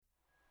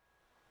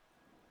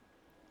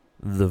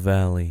The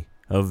Valley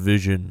of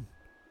Vision.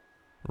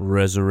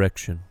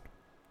 Resurrection.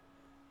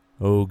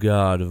 O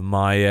God of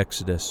my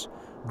Exodus,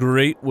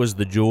 great was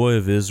the joy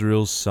of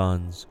Israel's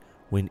sons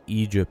when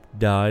Egypt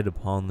died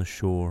upon the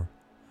shore.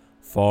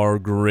 Far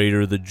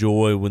greater the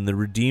joy when the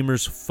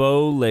Redeemer's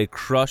foe lay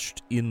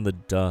crushed in the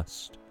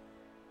dust.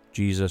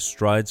 Jesus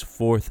strides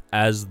forth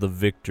as the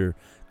victor,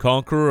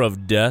 conqueror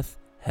of death,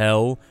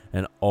 hell,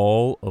 and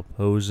all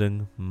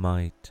opposing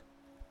might.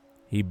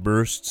 He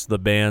bursts the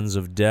bands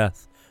of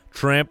death,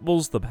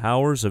 tramples the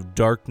powers of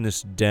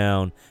darkness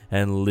down,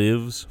 and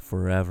lives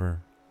forever.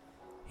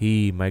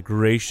 He, my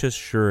gracious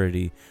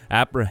surety,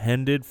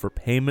 apprehended for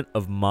payment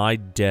of my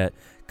debt,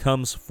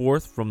 comes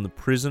forth from the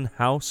prison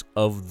house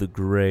of the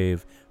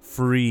grave,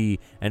 free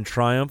and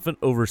triumphant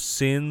over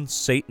sin,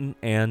 Satan,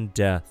 and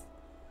death.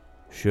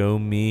 Show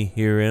me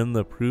herein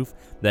the proof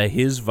that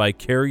his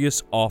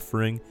vicarious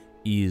offering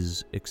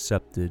is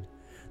accepted,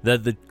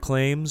 that the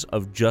claims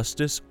of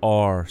justice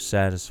are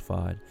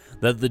satisfied,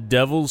 that the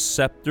devil's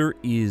scepter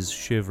is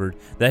shivered,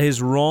 that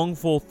his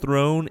wrongful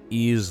throne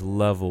is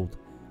leveled.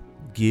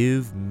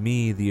 Give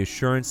me the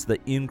assurance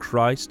that in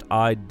Christ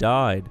I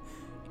died,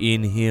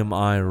 in him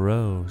I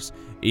rose,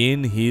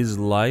 in his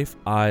life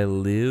I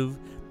live,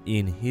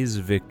 in his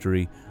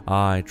victory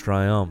I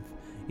triumph,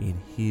 in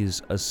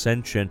his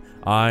ascension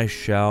I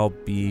shall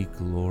be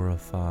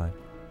glorified.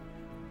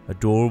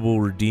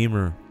 Adorable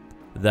Redeemer,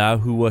 thou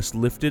who wast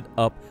lifted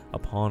up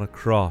upon a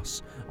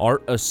cross,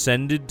 art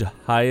ascended to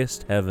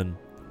highest heaven.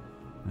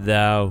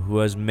 Thou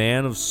who as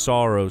man of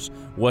sorrows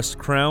wast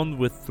crowned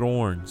with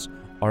thorns,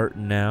 art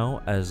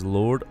now as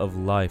Lord of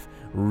life,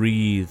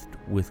 wreathed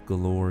with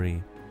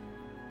glory.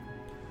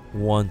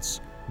 Once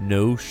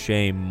no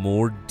shame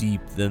more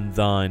deep than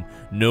thine,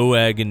 no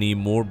agony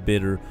more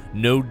bitter,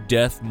 no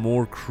death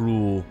more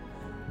cruel.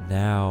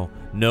 Now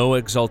no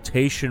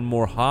exaltation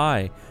more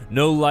high,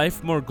 no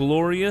life more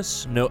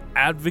glorious, no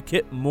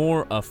advocate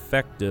more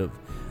effective.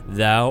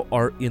 Thou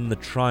art in the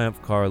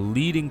triumph car,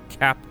 leading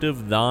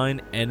captive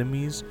thine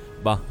enemies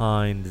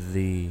behind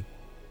thee.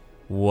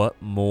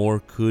 What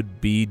more could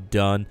be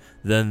done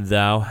than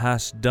thou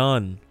hast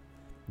done?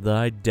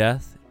 Thy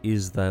death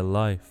is thy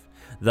life,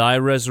 thy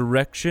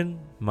resurrection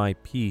my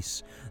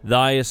peace,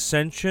 thy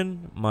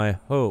ascension my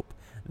hope,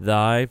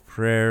 thy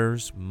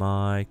prayers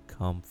my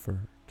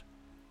comfort.